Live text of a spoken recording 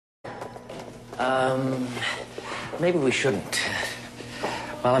Maybe we shouldn't.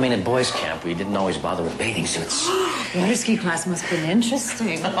 Well, I mean, at boys' camp, we didn't always bother with bathing suits. Water ski class must have been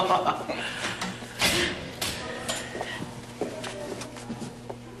interesting.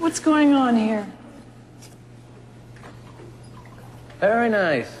 What's going on here? Very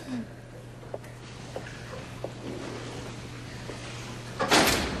nice.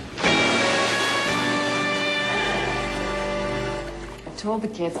 I told the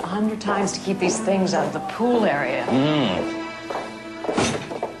kids 100 times to keep these things out of the pool area.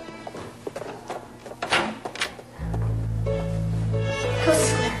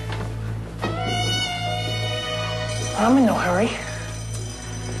 How's Claire? I'm in no hurry.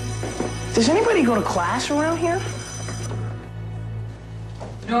 Does anybody go to class around here?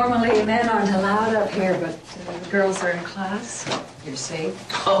 Normally, men aren't allowed up here, but girls are in class. You're safe.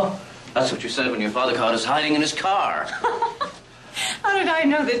 Oh, that's what you said when your father caught us hiding in his car. How did I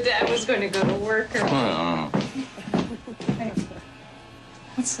know that Dad was going to go to work? Or... Hey,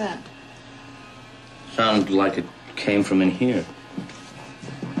 what's that? Sounded like it came from in here.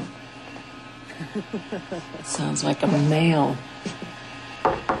 Sounds like a male.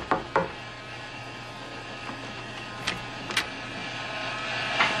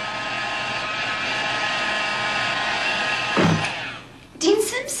 Dean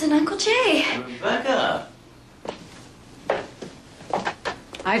Simpson, Uncle Jay. Rebecca.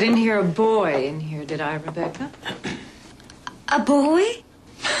 I didn't hear a boy in here, did I, Rebecca? A boy?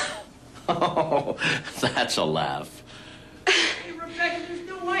 Oh, that's a laugh. Hey, Rebecca, there's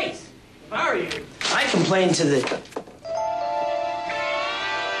no ice. How are you? I complained to the...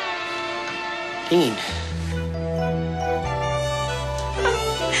 Dean.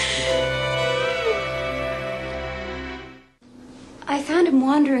 I found him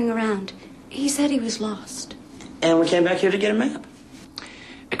wandering around. He said he was lost. And we came back here to get a map.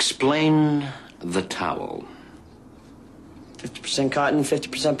 Explain the towel. 50% cotton,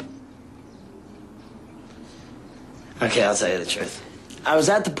 50%... Okay, I'll tell you the truth. I was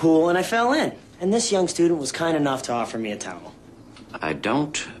at the pool and I fell in. And this young student was kind enough to offer me a towel. I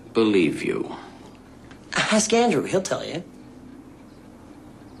don't believe you. Ask Andrew, he'll tell you.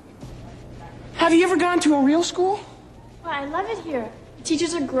 Have you ever gone to a real school? Well, I love it here. The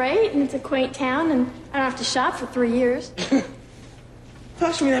teachers are great, and it's a quaint town, and I don't have to shop for 3 years.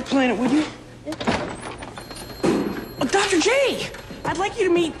 Pass me that planet, would you? Oh, Dr. J! I'd like you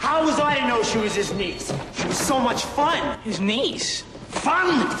to meet... How was I to know she was his niece? She was so much fun. His niece.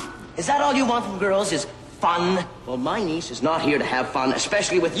 Fun? Is that all you want from girls, is fun? Well, my niece is not here to have fun,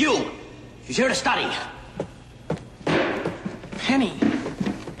 especially with you. She's here to study. Penny.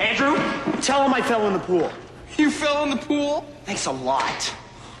 Andrew, tell him I fell in the pool. You fell in the pool? Thanks a lot.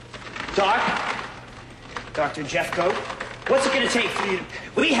 Doc? Dr. Jeffcoat? What's it gonna take for you to...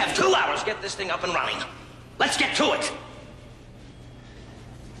 We have 2 hours to get this thing up and running. Let's get to it.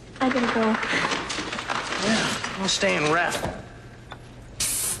 I gotta go. Yeah, I'll stay and rest.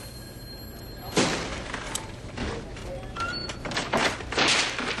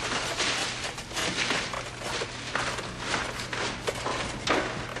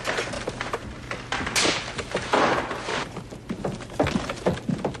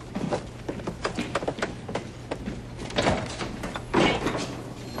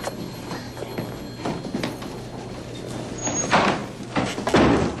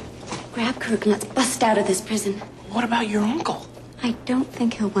 Grab Kirk and let's bust out of this prison. What about your uncle? I don't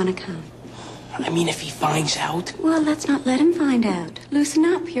think he'll want to come. I mean, if he finds out. Well, let's not let him find out. Loosen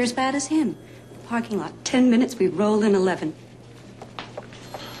up. You're as bad as him. The parking lot, 10 minutes, we roll in 11.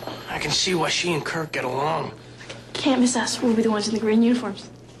 I can see why she and Kirk get along. Can't miss us. We'll be the ones in the green uniforms.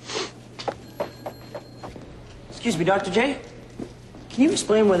 Excuse me, Dr. J? Can you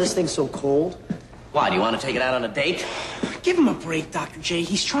explain why this thing's so cold? Why, do you want to take it out on a date? Give him a break, Dr. J.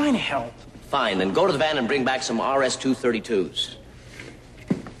 He's trying to help. Fine, then go to the van and bring back some RS-232s.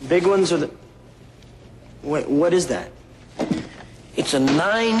 Big ones or the... Wait, what is that? It's a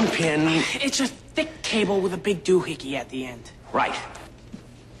 9-pin... It's a thick cable with a big doohickey at the end. Right.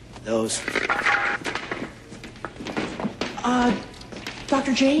 Those.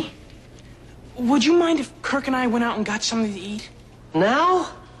 Dr. J? Would you mind if Kirk and I went out and got something to eat?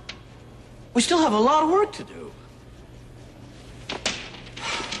 Now? We still have a lot of work to do.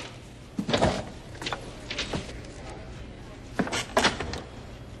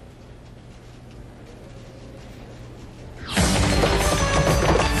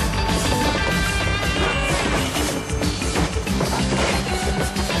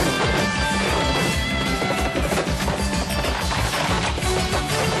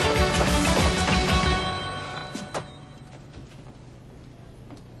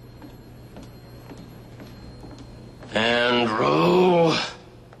 And roll.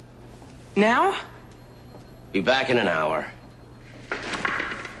 Now? Be back in an hour.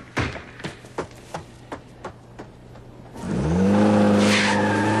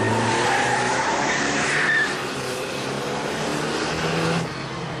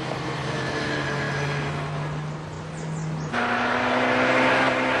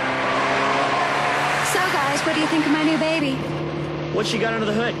 So, guys, what do you think of my new baby? What she got under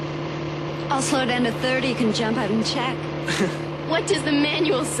the hood? I'll slow down to 30. You can jump out and check. What does the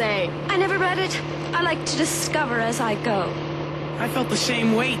manual say? I never read it. I like to discover as I go. I felt the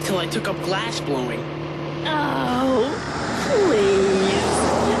same way till I took up glass blowing. Oh, please.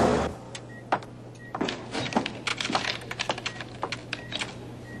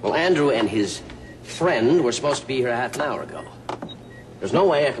 Well, Andrew and his friend were supposed to be here half an hour ago. There's no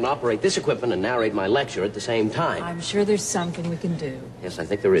way I can operate this equipment and narrate my lecture at the same time. I'm sure there's something we can do. Yes, I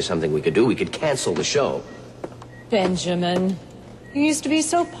think there is something we could do. We could cancel the show. Benjamin, you used to be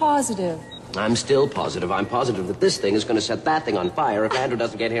so positive. I'm still positive. I'm positive that this thing is going to set that thing on fire if Andrew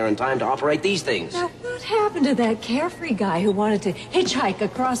doesn't get here in time to operate these things. Now, what happened to that carefree guy who wanted to hitchhike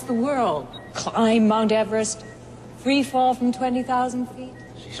across the world, climb Mount Everest, free fall from 20,000 feet?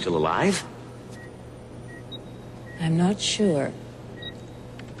 Is he still alive? I'm not sure.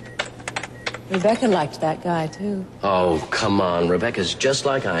 Rebecca liked that guy, too. Oh, come on. Rebecca's just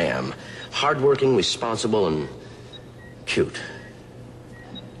like I am. Hardworking, responsible, and cute.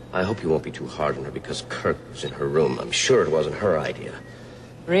 I hope you won't be too hard on her because Kirk was in her room. I'm sure it wasn't her idea.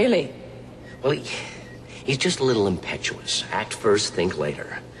 Really? Well, he's just a little impetuous. Act first, think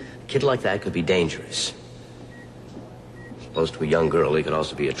later. A kid like that could be dangerous. As opposed to a young girl, he could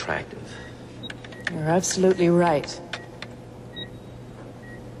also be attractive. You're absolutely right.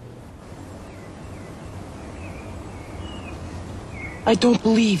 I don't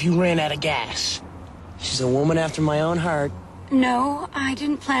believe you ran out of gas. She's a woman after my own heart. No, I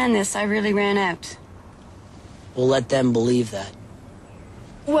didn't plan this. I really ran out. We'll let them believe that.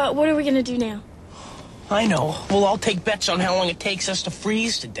 Well, what are we gonna do now? I know. We'll all take bets on how long it takes us to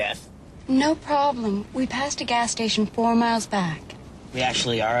freeze to death. No problem. We passed a gas station 4 miles back. We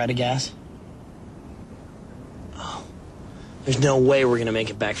actually are out of gas? Oh. There's no way we're gonna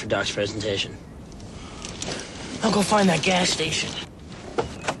make it back for Doc's presentation. I'll go find that gas station.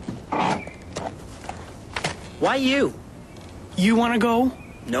 Why you? You want to go?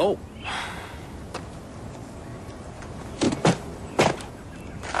 No.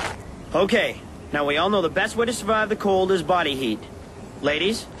 Okay, now we all know the best way to survive the cold is body heat.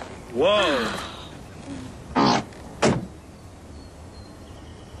 Ladies? Whoa.